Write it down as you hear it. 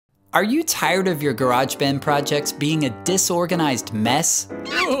Are you tired of your GarageBand projects being a disorganized mess?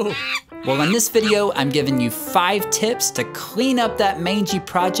 Well, in this video, I'm giving you 5 tips to clean up that mangy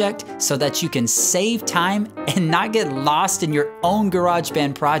project so that you can save time and not get lost in your own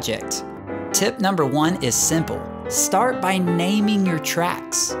GarageBand project. Tip number 1 is simple. Start by naming your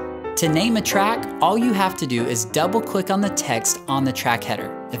tracks. To name a track, all you have to do is double-click on the text on the track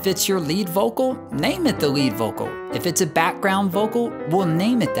header. If it's your lead vocal, name it the lead vocal. If it's a background vocal, we'll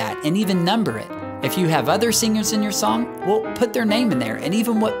name it that and even number it. If you have other singers in your song, we'll put their name in there and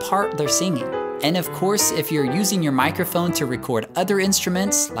even what part they're singing. And of course, if you're using your microphone to record other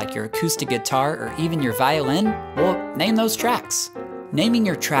instruments, like your acoustic guitar or even your violin, well, name those tracks. Naming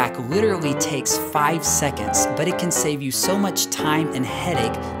your track literally takes 5 seconds, but it can save you so much time and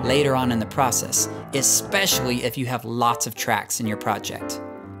headache later on in the process, especially if you have lots of tracks in your project.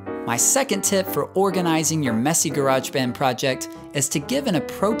 My second tip for organizing your messy GarageBand project is to give an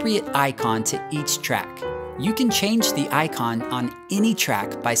appropriate icon to each track. You can change the icon on any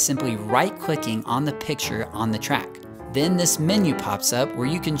track by simply right-clicking on the picture on the track. Then this menu pops up where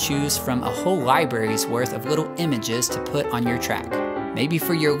you can choose from a whole library's worth of little images to put on your track. Maybe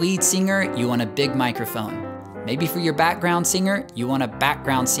for your lead singer, you want a big microphone. Maybe for your background singer, you want a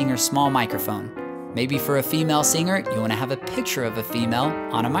background singer small microphone. Maybe for a female singer, you want to have a picture of a female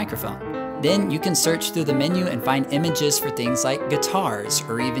on a microphone. Then you can search through the menu and find images for things like guitars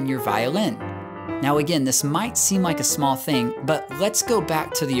or even your violin. Now again, this might seem like a small thing, but let's go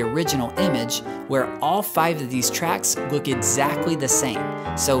back to the original image where all 5 of these tracks look exactly the same.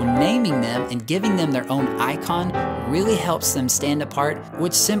 So naming them and giving them their own icon really helps them stand apart,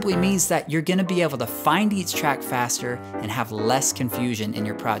 which simply means that you're gonna be able to find each track faster and have less confusion in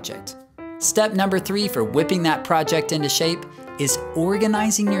your project. Step number 3 for whipping that project into shape is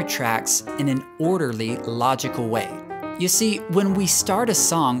organizing your tracks in an orderly, logical way. You see, when we start a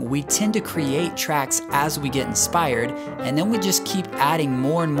song, we tend to create tracks as we get inspired, and then we just keep adding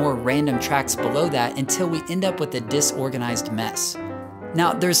more and more random tracks below that until we end up with a disorganized mess.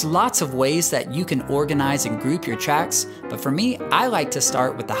 Now, there's lots of ways that you can organize and group your tracks, but for me, I like to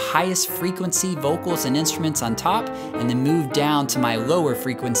start with the highest frequency vocals and instruments on top, and then move down to my lower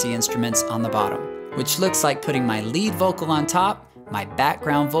frequency instruments on the bottom, which looks like putting my lead vocal on top, my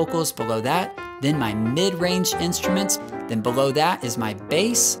background vocals below that, then my mid-range instruments, then below that is my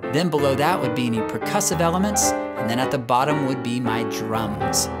bass, then below that would be any percussive elements, and then at the bottom would be my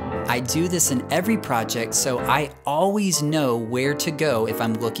drums. I do this in every project, so I always know where to go if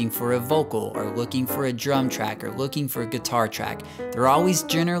I'm looking for a vocal or looking for a drum track or looking for a guitar track. They're always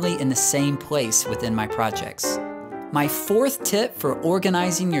generally in the same place within my projects. My 4th tip for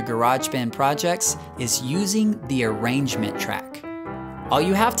organizing your GarageBand projects is using the arrangement track. All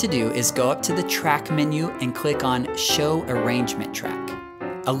you have to do is go up to the track menu and click on Show Arrangement Track.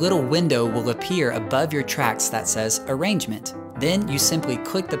 A little window will appear above your tracks that says Arrangement. Then you simply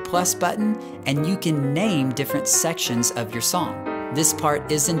click the plus button and you can name different sections of your song. This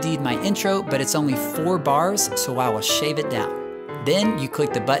part is indeed my intro, but it's only 4 bars, so I will shave it down. Then you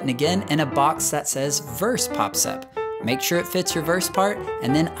click the button again and a box that says Verse pops up. Make sure it fits your verse part,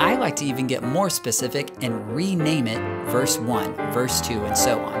 and then I like to even get more specific and rename it verse 1, verse 2, and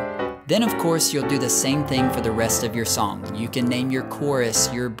so on. Then of course you'll do the same thing for the rest of your song. You can name your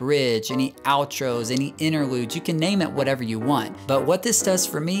chorus, your bridge, any outros, any interludes, you can name it whatever you want. But what this does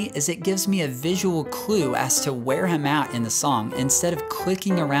for me is it gives me a visual clue as to where I'm at in the song instead of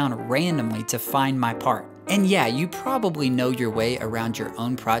clicking around randomly to find my part. And yeah, you probably know your way around your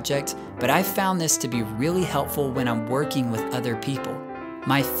own project, but I found this to be really helpful when I'm working with other people.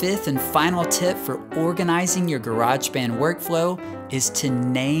 My 5th and final tip for organizing your GarageBand workflow is to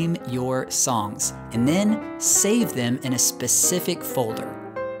name your songs and then save them in a specific folder.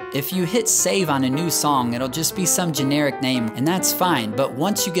 If you hit save on a new song, it'll just be some generic name, and that's fine, but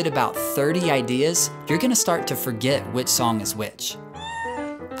once you get about 30 ideas, you're gonna start to forget which song is which.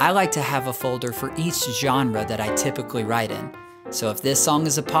 I like to have a folder for each genre that I typically write in. So if this song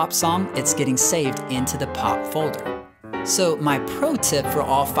is a pop song, it's getting saved into the pop folder. So my pro tip for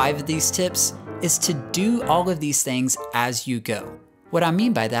all 5 of these tips is to do all of these things as you go. What I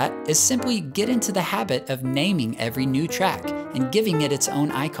mean by that is simply get into the habit of naming every new track and giving it its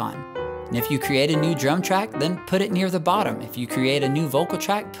own icon. And if you create a new drum track, then put it near the bottom. If you create a new vocal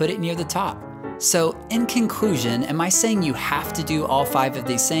track, put it near the top. So in conclusion, am I saying you have to do all 5 of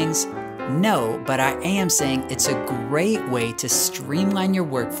these things? No, but I am saying it's a great way to streamline your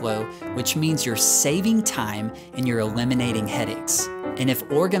workflow, which means you're saving time and you're eliminating headaches. And if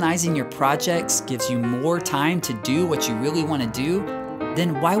organizing your projects gives you more time to do what you really want to do,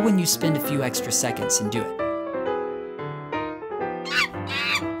 then why wouldn't you spend a few extra seconds and do it?